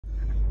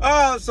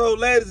So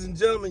ladies and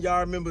gentlemen, y'all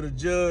remember the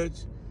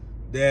judge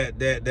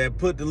that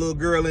put the little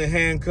girl in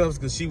handcuffs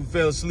because she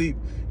fell asleep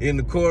in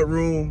the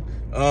courtroom,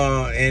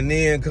 and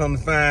then come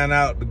to find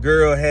out the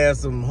girl had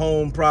some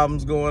home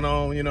problems going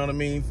on, you know what I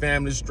mean?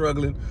 Family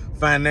struggling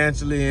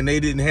financially, and they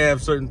didn't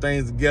have certain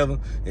things together,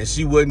 and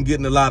she wasn't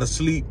getting a lot of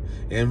sleep,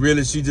 and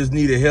really she just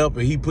needed help,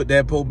 and he put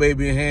that poor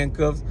baby in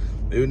handcuffs.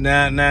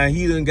 Now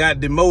he done got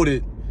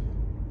demoted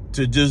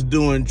to just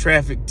doing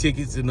traffic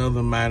tickets and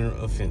other minor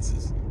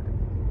offenses.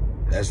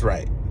 That's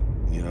right.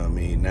 You know what I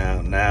mean?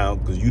 Now,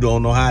 because you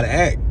don't know how to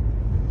act.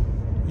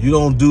 You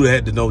don't do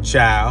that to no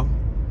child.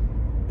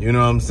 You know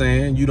what I'm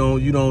saying? You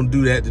don't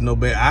do that to no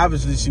baby.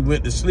 Obviously, she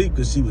went to sleep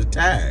because she was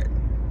tired.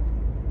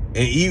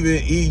 And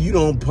even you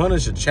don't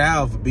punish a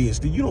child for being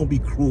asleep. You don't be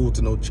cruel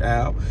to no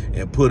child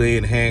and put her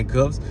in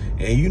handcuffs.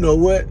 And you know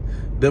what?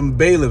 Them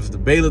bailiffs,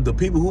 the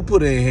people who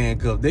put her in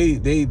handcuffs,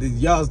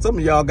 y'all, some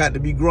of y'all got to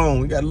be grown.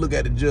 We got to look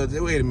at the judge and say,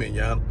 wait a minute,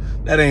 y'all.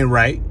 That ain't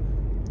right.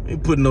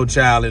 Ain't putting no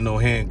child in no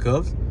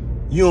handcuffs.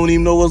 You don't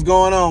even know what's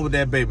going on with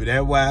that baby.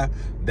 That's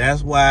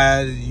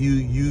why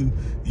you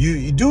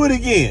do it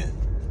again.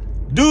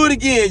 Do it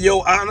again,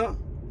 Your Honor.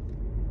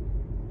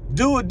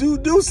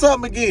 Do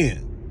something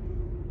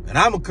again. And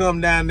I'm gonna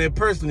come down there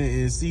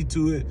personally and see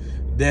to it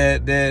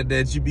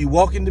that you be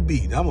walking the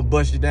beat. I'm gonna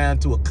bust you down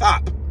to a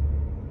cop.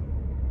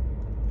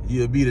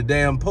 You'll be the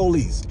damn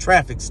police,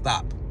 traffic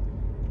stop,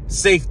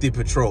 safety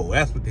patrol.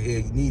 That's what the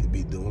hell you need to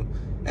be doing.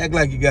 Act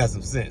like you got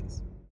some sense.